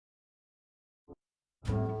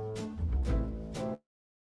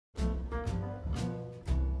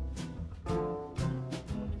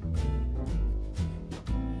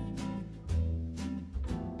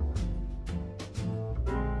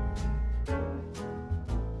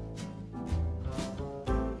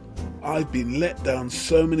I've been let down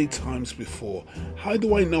so many times before. How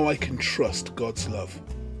do I know I can trust God's love?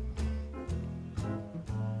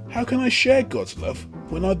 How can I share God's love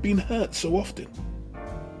when I've been hurt so often?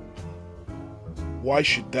 Why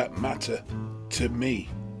should that matter to me?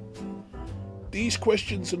 These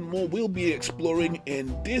questions and more we'll be exploring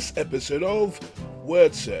in this episode of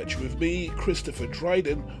Wordsearch with me, Christopher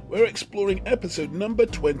Dryden. We're exploring episode number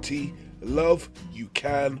 20, Love You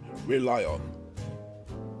Can Rely On.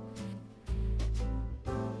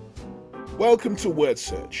 Welcome to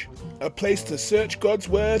Wordsearch, a place to search God's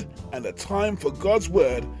Word and a time for God's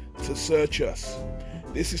Word to search us.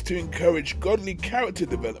 This is to encourage godly character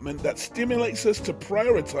development that stimulates us to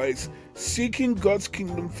prioritize seeking God's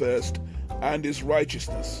kingdom first and His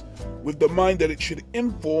righteousness, with the mind that it should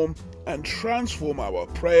inform and transform our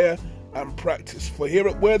prayer and practice. For here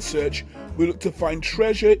at Wordsearch, we look to find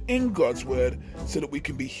treasure in God's Word so that we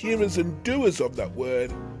can be hearers and doers of that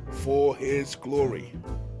Word for His glory.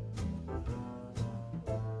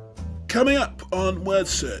 Coming up on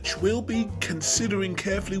Wordsearch, we'll be considering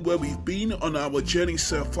carefully where we've been on our journey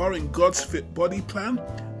so far in God's Fit Body Plan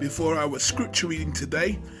before our scripture reading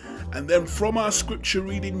today. And then from our scripture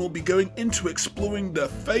reading, we'll be going into exploring the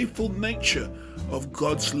faithful nature of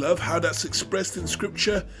God's love, how that's expressed in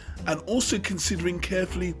scripture, and also considering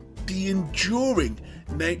carefully the enduring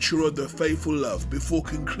nature of the faithful love before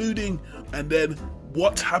concluding, and then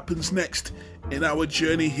what happens next in our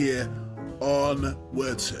journey here on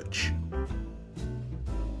Wordsearch.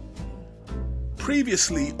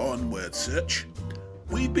 Previously on Wordsearch,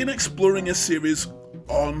 we've been exploring a series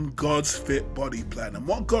on God's Fit Body Plan, and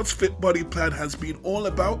what God's Fit Body Plan has been all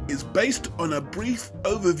about is based on a brief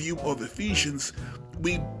overview of Ephesians.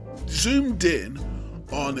 We zoomed in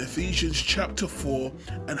on Ephesians chapter 4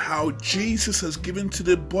 and how Jesus has given to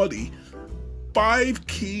the body 5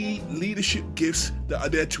 key leadership gifts that are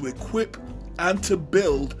there to equip and to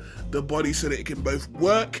build the body so that it can both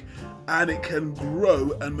work and it can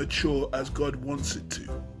grow and mature as God wants it to.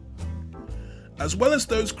 As well as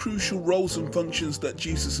those crucial roles and functions that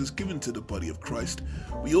Jesus has given to the body of Christ,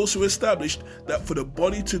 we also established that for the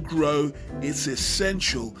body to grow, it's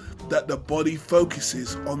essential that the body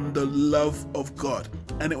focuses on the love of God.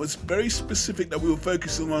 And it was very specific that we were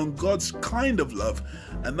focusing on God's kind of love,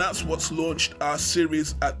 and that's what's launched our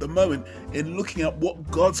series at the moment in looking at what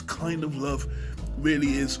God's kind of love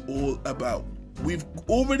really is all about. We've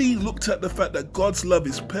already looked at the fact that God's love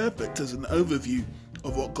is perfect as an overview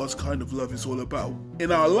of what God's kind of love is all about.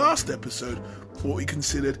 In our last episode, what we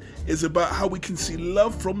considered is about how we can see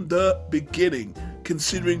love from the beginning,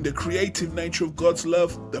 considering the creative nature of God's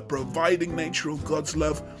love, the providing nature of God's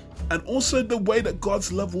love, and also the way that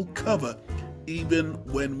God's love will cover even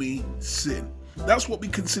when we sin. That's what we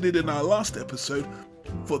considered in our last episode.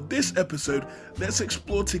 For this episode, let's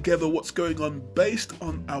explore together what's going on based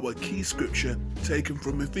on our key scripture taken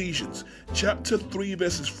from Ephesians, chapter 3,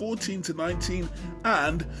 verses 14 to 19,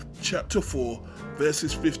 and chapter 4,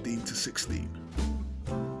 verses 15 to 16.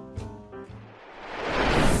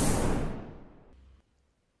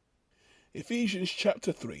 Ephesians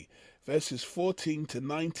chapter 3, verses 14 to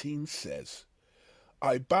 19 says,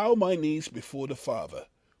 I bow my knees before the Father,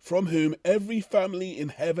 from whom every family in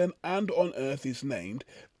heaven and on earth is named,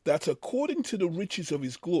 that according to the riches of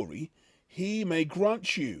his glory, he may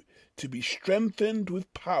grant you to be strengthened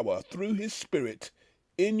with power through his Spirit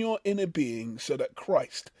in your inner being, so that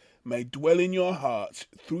Christ may dwell in your hearts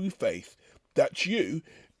through faith, that you,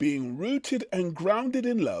 being rooted and grounded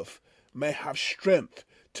in love, may have strength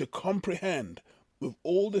to comprehend with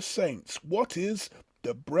all the saints what is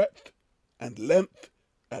the breadth and length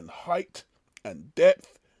and height and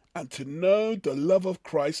depth, and to know the love of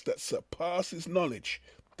Christ that surpasses knowledge,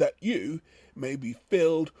 that you may be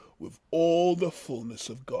filled with all the fullness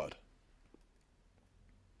of God.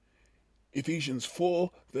 Ephesians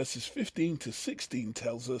 4, verses 15 to 16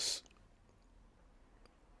 tells us,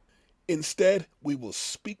 Instead, we will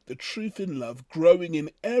speak the truth in love, growing in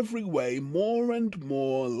every way more and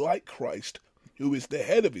more like Christ, who is the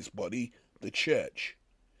head of his body, the church.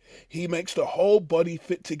 He makes the whole body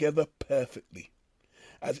fit together perfectly.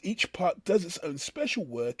 As each part does its own special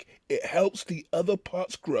work, it helps the other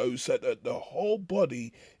parts grow so that the whole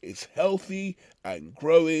body is healthy and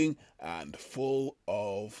growing and full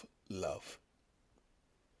of love.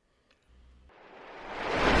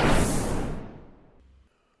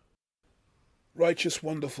 Righteous,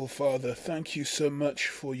 wonderful Father, thank you so much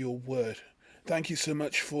for your word. Thank you so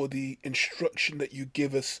much for the instruction that you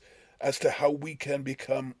give us as to how we can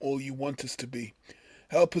become all you want us to be.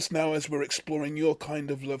 Help us now as we're exploring your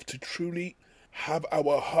kind of love to truly have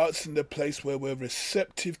our hearts in the place where we're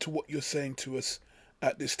receptive to what you're saying to us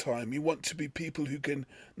at this time. We want to be people who can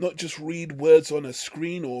not just read words on a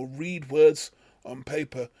screen or read words on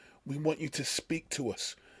paper. We want you to speak to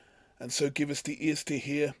us. And so give us the ears to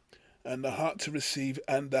hear and the heart to receive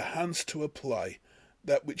and the hands to apply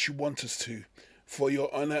that which you want us to, for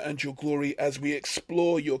your honor and your glory, as we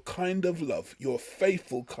explore your kind of love, your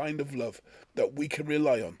faithful kind of love that we can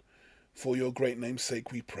rely on. For your great name's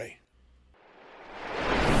sake we pray.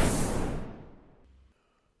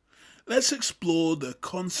 Let's explore the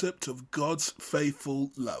concept of God's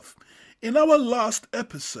faithful love. In our last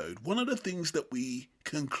episode, one of the things that we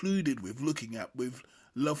concluded with looking at with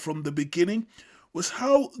love from the beginning was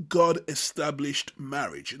how God established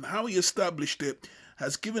marriage, and how he established it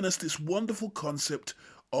has given us this wonderful concept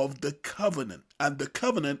of the covenant. And the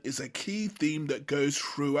covenant is a key theme that goes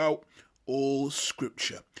throughout all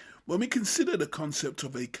scripture. When we consider the concept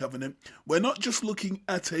of a covenant, we're not just looking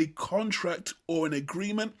at a contract or an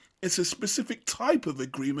agreement. It's a specific type of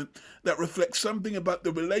agreement that reflects something about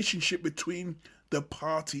the relationship between the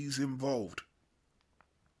parties involved.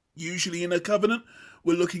 Usually in a covenant,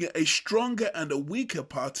 we're looking at a stronger and a weaker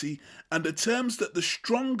party and the terms that the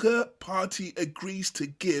stronger party agrees to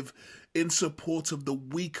give in support of the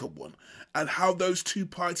weaker one, and how those two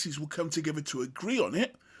parties will come together to agree on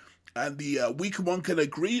it. And the weaker one can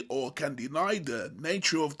agree or can deny the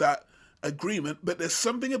nature of that agreement, but there's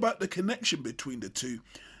something about the connection between the two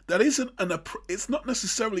that it's not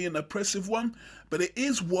necessarily an oppressive one, but it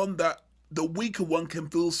is one that the weaker one can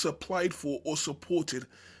feel supplied for or supported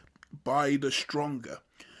by the stronger.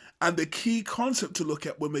 And the key concept to look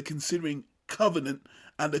at when we're considering covenant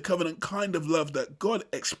and the covenant kind of love that God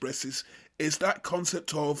expresses is that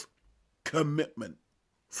concept of commitment.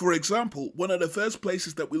 For example, one of the first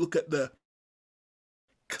places that we look at the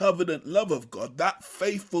covenant love of God, that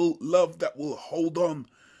faithful love that will hold on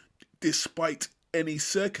despite any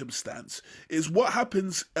circumstance, is what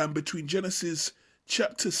happens between Genesis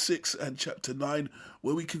chapter 6 and chapter 9,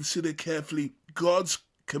 where we consider carefully God's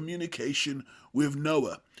communication with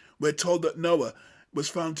Noah. We're told that Noah was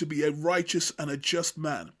found to be a righteous and a just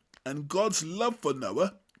man. And God's love for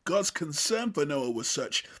Noah, God's concern for Noah was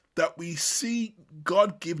such that we see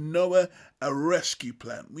God give Noah a rescue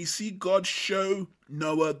plan. We see God show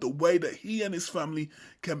Noah the way that he and his family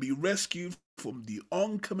can be rescued from the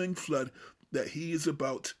oncoming flood that he is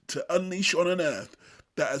about to unleash on an earth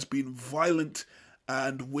that has been violent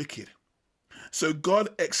and wicked. So God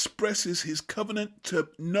expresses his covenant to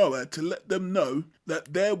Noah to let them know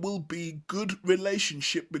that there will be good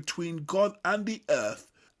relationship between God and the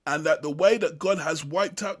earth, and that the way that God has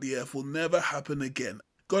wiped out the earth will never happen again.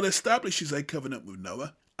 God establishes a covenant with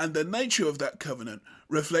Noah, and the nature of that covenant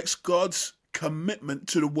reflects God's commitment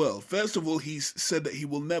to the world. First of all, he's said that he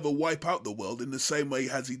will never wipe out the world in the same way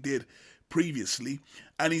as he did previously,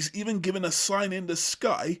 and he's even given a sign in the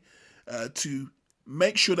sky to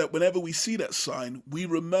make sure that whenever we see that sign, we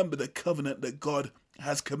remember the covenant that God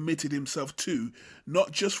has committed himself to,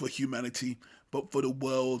 not just for humanity, but for the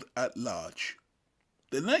world at large.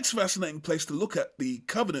 The next fascinating place to look at the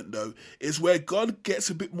covenant, though, is where God gets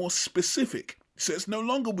a bit more specific. So it's no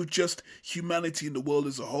longer with just humanity and the world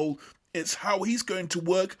as a whole. It's how he's going to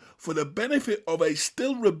work for the benefit of a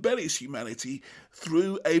still rebellious humanity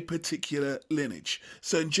through a particular lineage.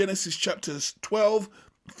 So in Genesis chapters 12,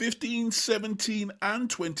 15, 17, and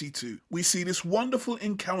 22, we see this wonderful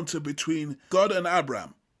encounter between God and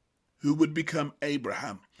Abraham, who would become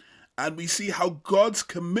Abraham. And we see how God's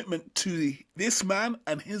commitment to this man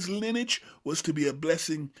and his lineage was to be a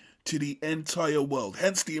blessing to the entire world.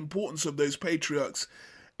 Hence the importance of those patriarchs,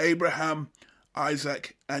 Abraham,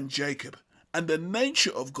 Isaac, and Jacob. And the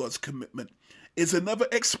nature of God's commitment is another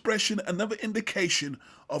expression, another indication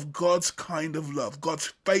of God's kind of love,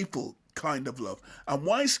 God's faithful kind of love. And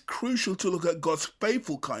why it's crucial to look at God's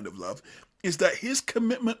faithful kind of love is that his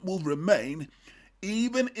commitment will remain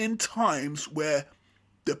even in times where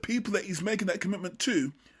the people that he's making that commitment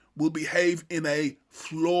to will behave in a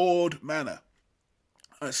flawed manner.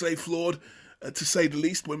 I say flawed to say the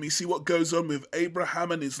least, when we see what goes on with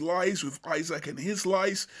Abraham and his lies, with Isaac and his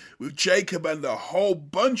lies, with Jacob and a whole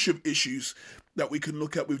bunch of issues that we can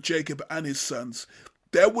look at with Jacob and his sons.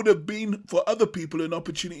 There would have been for other people an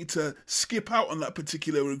opportunity to skip out on that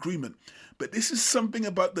particular agreement. But this is something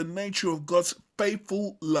about the nature of God's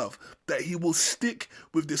faithful love, that he will stick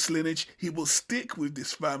with this lineage, he will stick with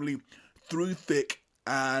this family through thick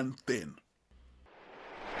and thin.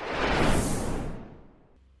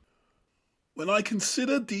 When I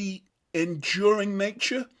consider the enduring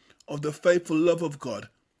nature of the faithful love of God,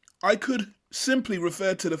 I could simply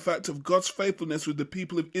refer to the fact of God's faithfulness with the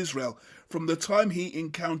people of Israel from the time he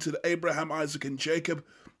encountered Abraham, Isaac, and Jacob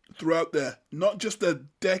throughout not just the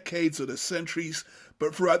decades or the centuries,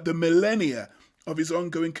 but throughout the millennia of his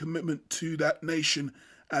ongoing commitment to that nation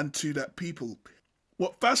and to that people.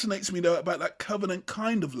 What fascinates me, though, about that covenant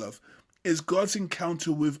kind of love is God's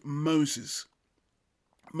encounter with Moses.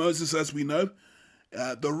 Moses, as we know,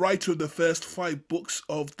 the writer of the first 5 books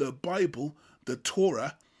of the Bible, the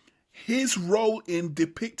Torah, his role in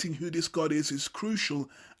depicting who this God is crucial.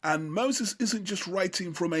 And Moses isn't just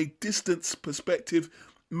writing from a distance perspective.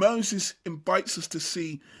 Moses invites us to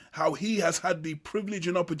see how he has had the privilege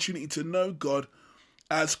and opportunity to know God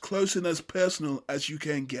as close and as personal as you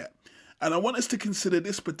can get. And I want us to consider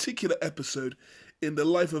this particular episode in the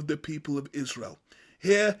life of the people of Israel.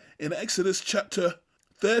 Here in Exodus chapter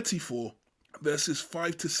 34, verses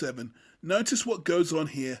 5 to 7, notice what goes on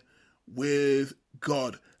here with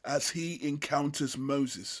God as he encounters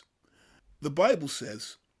Moses. The Bible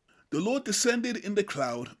says, "The Lord descended in the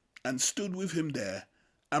cloud and stood with him there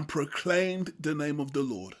and proclaimed the name of the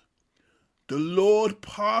Lord. The Lord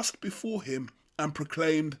passed before him and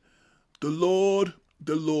proclaimed, 'The Lord,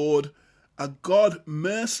 a God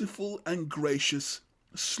merciful and gracious,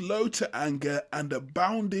 slow to anger and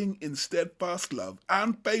abounding in steadfast love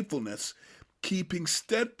and faithfulness, keeping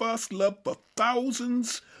steadfast love for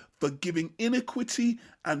thousands, forgiving iniquity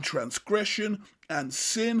and transgression and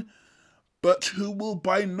sin, but who will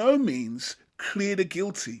by no means clear the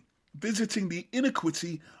guilty, visiting the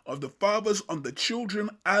iniquity of the fathers on the children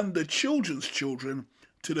and the children's children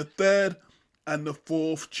to the 3rd and the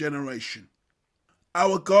 4th generation.'"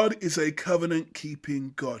 Our God is a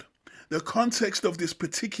covenant-keeping God. The context of this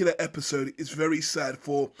particular episode is very sad,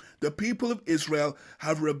 for the people of Israel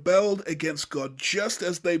have rebelled against God just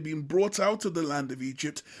as they've been brought out of the land of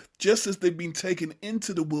Egypt, just as they've been taken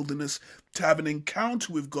into the wilderness to have an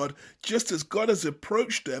encounter with God, just as God has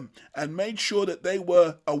approached them and made sure that they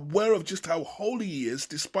were aware of just how holy he is.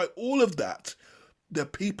 Despite all of that, the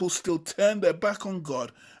people still turned their back on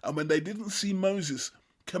God, and when they didn't see Moses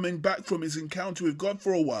coming back from his encounter with God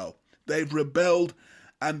for a while, they've rebelled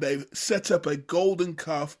and they've set up a golden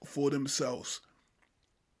calf for themselves.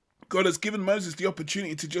 God has given Moses the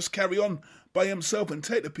opportunity to just carry on by himself and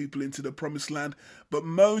take the people into the promised land, but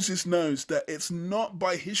Moses knows that it's not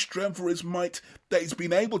by his strength or his might that he's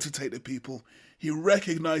been able to take the people. He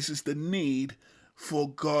recognizes the need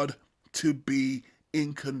for God to be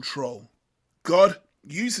in control. God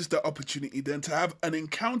uses that opportunity then to have an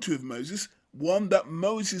encounter with Moses, one that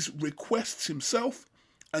Moses requests himself,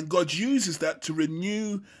 and God uses that to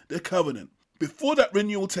renew the covenant. Before that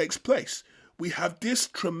renewal takes place, we have this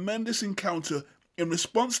tremendous encounter. In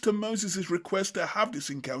response to Moses' request to have this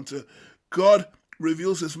encounter, God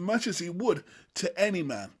reveals as much as he would to any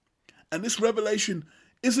man. And this revelation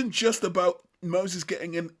isn't just about Moses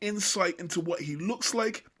getting an insight into what he looks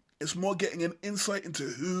like. It's more getting an insight into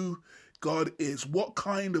who God is, what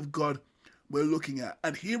kind of God we're looking at.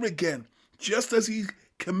 And here again, just as he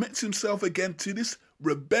commits himself again to this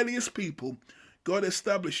rebellious people, God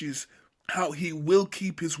establishes how he will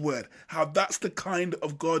keep his word, how that's the kind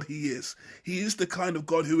of God he is. He is the kind of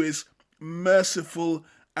God who is merciful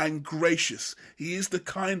and gracious. He is the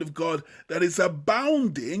kind of God that is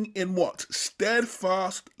abounding in what?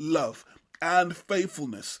 Steadfast love and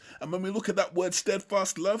faithfulness. And when we look at that word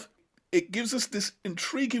steadfast love, it gives us this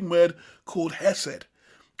intriguing word called hesed.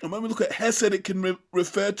 And when we look at hesed, it can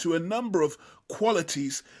refer to a number of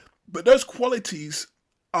qualities, but those qualities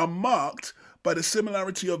are marked by the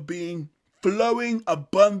similarity of being flowing,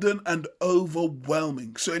 abundant, and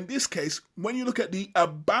overwhelming. So in this case, when you look at the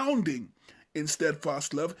abounding in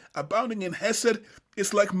steadfast love, abounding in hesed,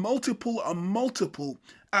 it's like multiple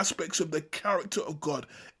aspects of the character of God.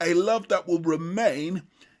 A love that will remain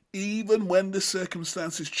even when the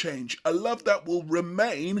circumstances change. A love that will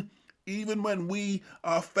remain even when we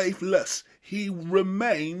are faithless. He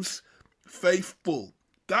remains faithful.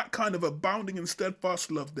 That kind of abounding in steadfast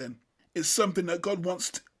love then is something that God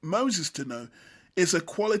wants Moses to know, is a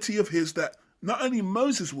quality of his that not only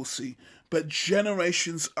Moses will see, but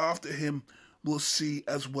generations after him will see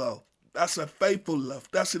as well. That's a faithful love.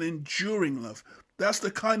 That's an enduring love. That's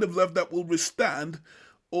the kind of love that will withstand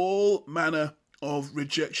all manner of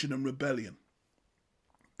rejection and rebellion.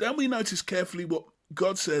 Then we notice carefully what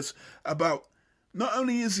God says about not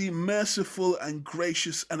only is he merciful and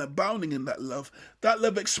gracious and abounding in that love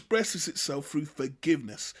expresses itself through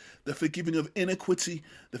forgiveness. The forgiving of iniquity,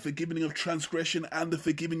 the forgiving of transgression, and the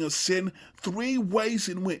forgiving of sin. 3 ways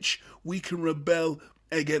in which we can rebel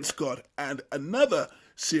against God. And another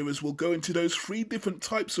series will go into those 3 different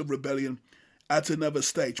types of rebellion at another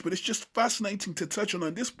stage. But it's just fascinating to touch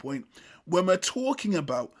on this point when we're talking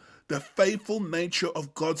about the faithful nature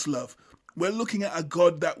of God's love. We're looking at a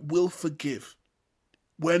God that will forgive.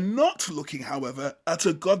 We're not looking, however, at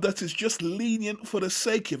a God that is just lenient for the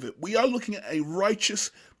sake of it. We are looking at a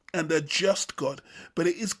righteous and a just God. But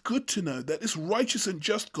it is good to know that this righteous and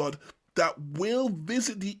just God that will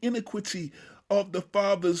visit the iniquity of the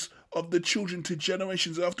fathers of the children to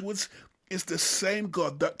generations afterwards is the same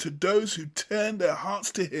God that to those who turn their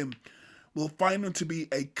hearts to him will find him to be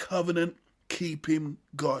a covenant-keeping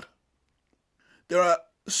God. There are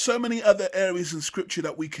so many other areas in Scripture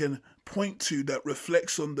that we can point to that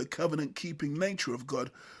reflects on the covenant-keeping nature of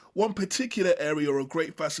God. One particular area of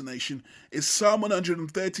great fascination is Psalm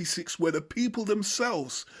 136, where the people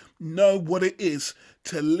themselves know what it is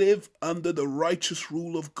to live under the righteous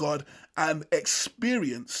rule of God and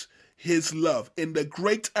experience his love in the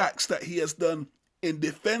great acts that he has done in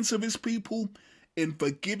defense of his people, in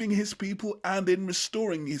forgiving his people, and in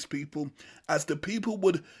restoring his people. As the people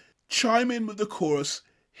would chime in with the chorus,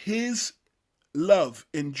 his love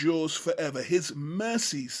endures forever, his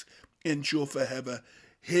mercies endure forever,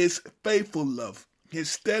 his faithful love, his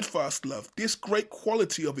steadfast love, this great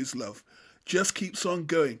quality of his love just keeps on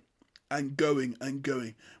going and going and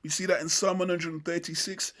going. We see that in Psalm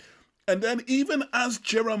 136. And then even as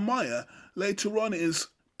Jeremiah later on is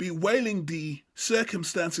bewailing the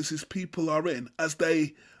circumstances his people are in, as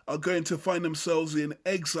they are going to find themselves in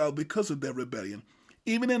exile because of their rebellion,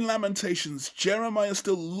 even in Lamentations, Jeremiah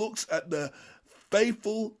still looks at the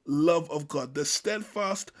faithful love of God, the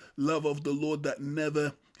steadfast love of the Lord that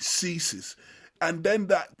never ceases. And then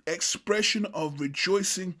that expression of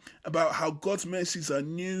rejoicing about how God's mercies are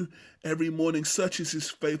new every morning, such is his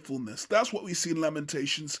faithfulness. That's what we see in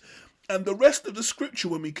Lamentations. And the rest of the scripture,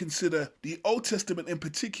 when we consider the Old Testament in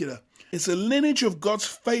particular, is a lineage of God's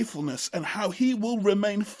faithfulness and how he will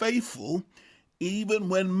remain faithful even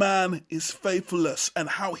when man is faithless, and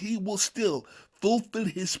how he will still fulfill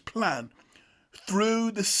his plan through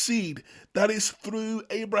the seed, that is through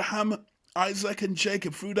Abraham, Isaac, and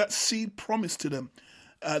Jacob, through that seed promised to them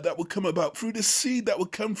that will come about, through the seed that will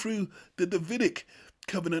come through the Davidic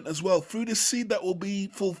covenant as well, through the seed that will be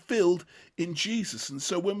fulfilled in Jesus. And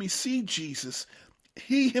so when we see Jesus,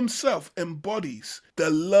 he himself embodies the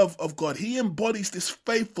love of God. He embodies this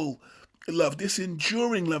faithful love, this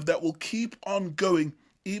enduring love that will keep on going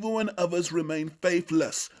even when others remain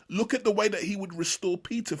faithless. Look at the way that he would restore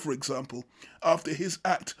Peter, for example, after his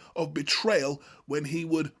act of betrayal, when he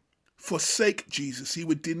would forsake Jesus, he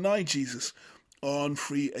would deny Jesus on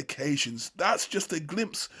 3 occasions. That's just a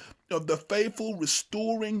glimpse of the faithful,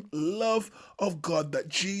 restoring love of God that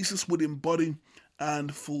Jesus would embody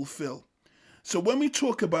and fulfill. So when we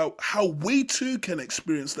talk about how we too can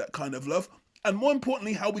experience that kind of love, and more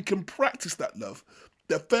importantly, how we can practice that love,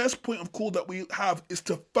 the first point of call that we have is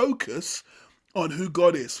to focus on who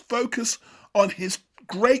God is. Focus on his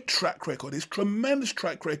great track record, his tremendous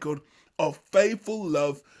track record of faithful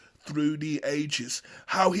love through the ages.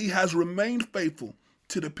 How he has remained faithful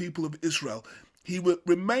to the people of Israel. He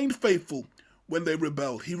remained faithful when they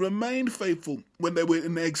rebelled. He remained faithful when they were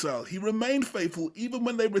in exile. He remained faithful even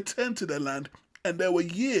when they returned to their land, and there were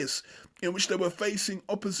years in which they were facing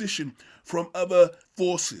opposition from other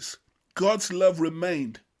forces. God's love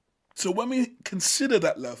remained. So when we consider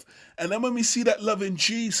that love, and then when we see that love in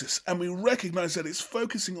Jesus, and we recognize that it's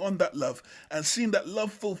focusing on that love and seeing that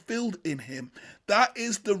love fulfilled in him, that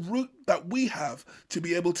is the route that we have to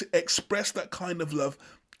be able to express that kind of love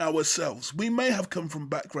ourselves. We may have come from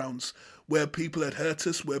backgrounds where people had hurt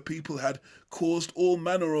us, where people had caused all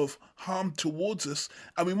manner of harm towards us,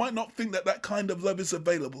 and we might not think that that kind of love is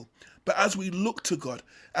available. But as we look to God,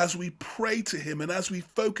 as we pray to him, and as we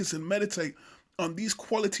focus and meditate on these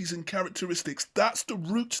qualities and characteristics, that's the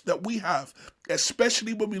route that we have,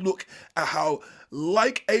 especially when we look at how,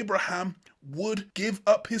 like Abraham would give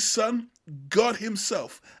up his son, God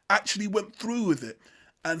himself actually went through with it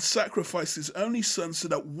and sacrificed his only son so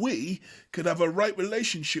that we could have a right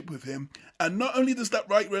relationship with him. And not only does that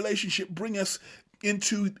right relationship bring us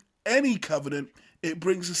into any covenant, it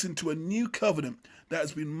brings us into a new covenant that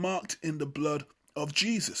has been marked in the blood of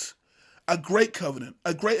Jesus. A great covenant,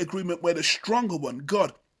 a great agreement where the stronger one,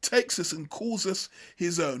 God, takes us and calls us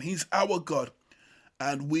his own. He's our God,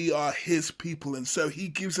 and we are his people. And so he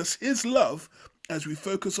gives us his love as we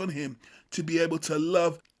focus on him to be able to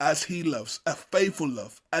love as he loves, a faithful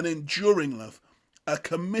love, an enduring love, a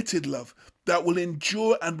committed love that will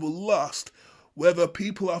endure and will last whether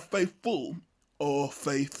people are faithful or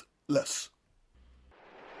faithless.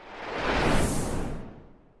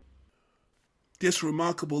 This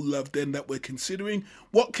remarkable love then that we're considering,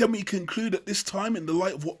 what can we conclude at this time in the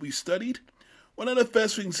light of what we've studied? One of the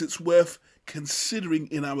first things it's worth considering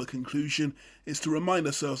in our conclusion is to remind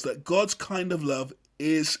ourselves that God's kind of love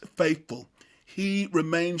is faithful. He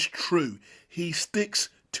remains true. He sticks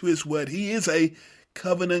to his word. He is a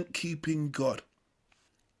covenant-keeping God.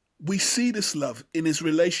 We see this love in his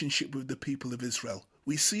relationship with the people of Israel.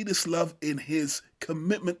 We see this love in his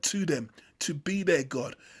commitment to them, to be their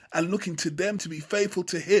God, and looking to them to be faithful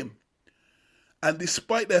to him. And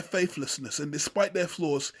despite their faithlessness and despite their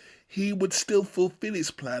flaws, he would still fulfill his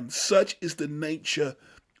plan. Such is the nature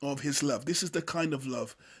of his love. This is the kind of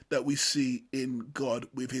love that we see in God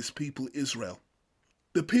with his people Israel.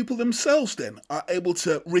 The people themselves then are able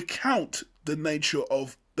to recount the nature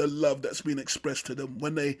of the love that's been expressed to them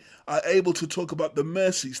when they are able to talk about the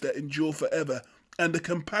mercies that endure forever and the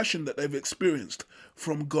compassion that they've experienced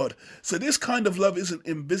from God. So this kind of love isn't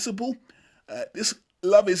invisible. This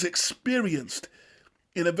love is experienced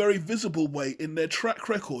in a very visible way in their track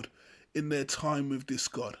record, in their time with this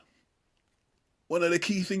God. One of the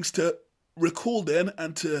key things to recall then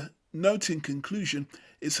and to note in conclusion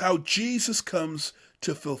is how Jesus comes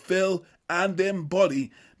to fulfill and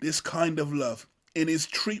embody this kind of love in his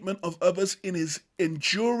treatment of others, in his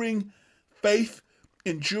enduring faith,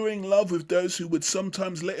 enduring love with those who would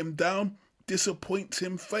sometimes let him down, disappoint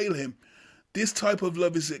him, fail him. This type of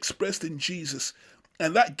love is expressed in Jesus,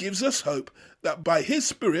 and that gives us hope that by his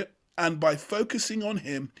Spirit and by focusing on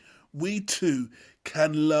him, we too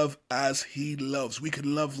can love as he loves. We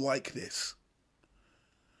can love like this.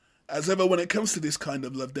 As ever, when it comes to this kind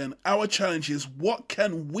of love, then our challenge is, what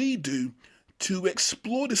can we do to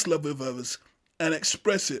explore this love with others and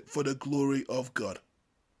express it for the glory of God?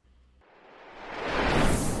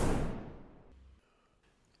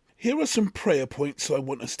 Here are some prayer points I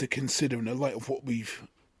want us to consider in the light of what we've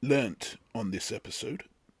learnt on this episode.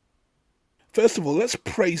 First of all, let's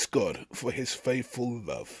praise God for his faithful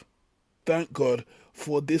love. Thank God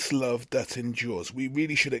for this love that endures. We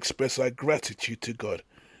really should express our gratitude to God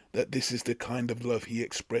that this is the kind of love he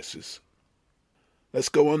expresses. Let's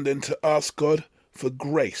go on then to ask God for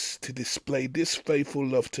grace to display this faithful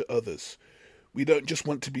love to others. We don't just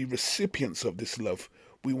want to be recipients of this love,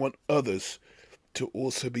 we want others to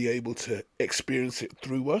also be able to experience it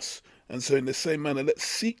through us. And so in the same manner, let's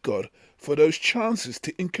seek God for those chances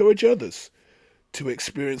to encourage others to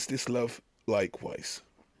experience this love likewise.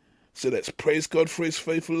 So let's praise God for his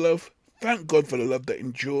faithful love, thank God for the love that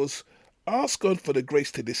endures, ask God for the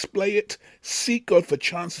grace to display it, seek God for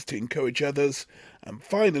chances to encourage others, and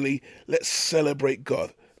finally, let's celebrate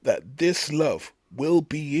God that this love will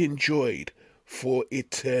be enjoyed for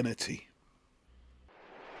eternity.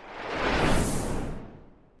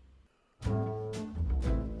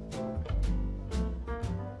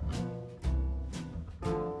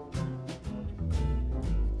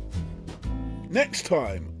 Next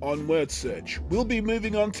time on Wordsearch, we'll be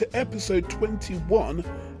moving on to episode 21,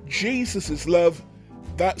 Jesus' Love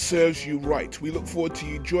That Serves You Right. We look forward to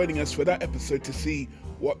you joining us for that episode to see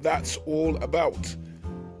what that's all about.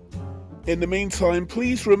 In the meantime,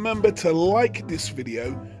 please remember to like this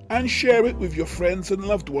video and share it with your friends and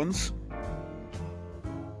loved ones.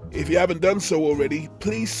 If you haven't done so already,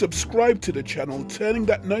 please subscribe to the channel, turning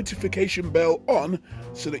that notification bell on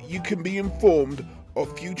so that you can be informed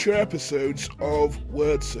of future episodes of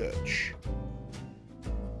Wordsearch.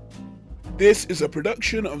 This is a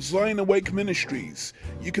production of Zion Awake Ministries.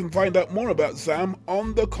 You can find out more about ZAM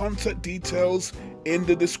on the contact details in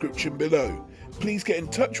the description below. Please get in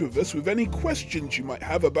touch with us with any questions you might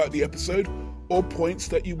have about the episode or points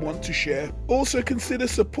that you want to share. Also consider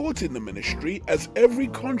supporting the ministry, as every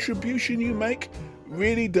contribution you make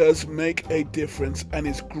really does make a difference and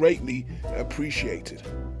is greatly appreciated.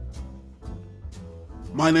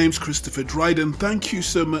 My name's Christopher Dryden. Thank you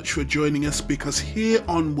so much for joining us, because here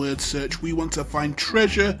on Wordsearch we want to find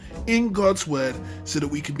treasure in God's word so that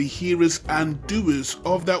we can be hearers and doers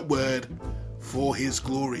of that word for his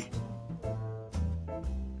glory.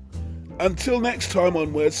 Until next time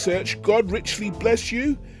on Wordsearch, God richly bless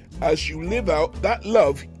you as you live out that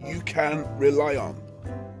love you can rely on.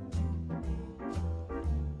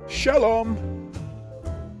 Shalom.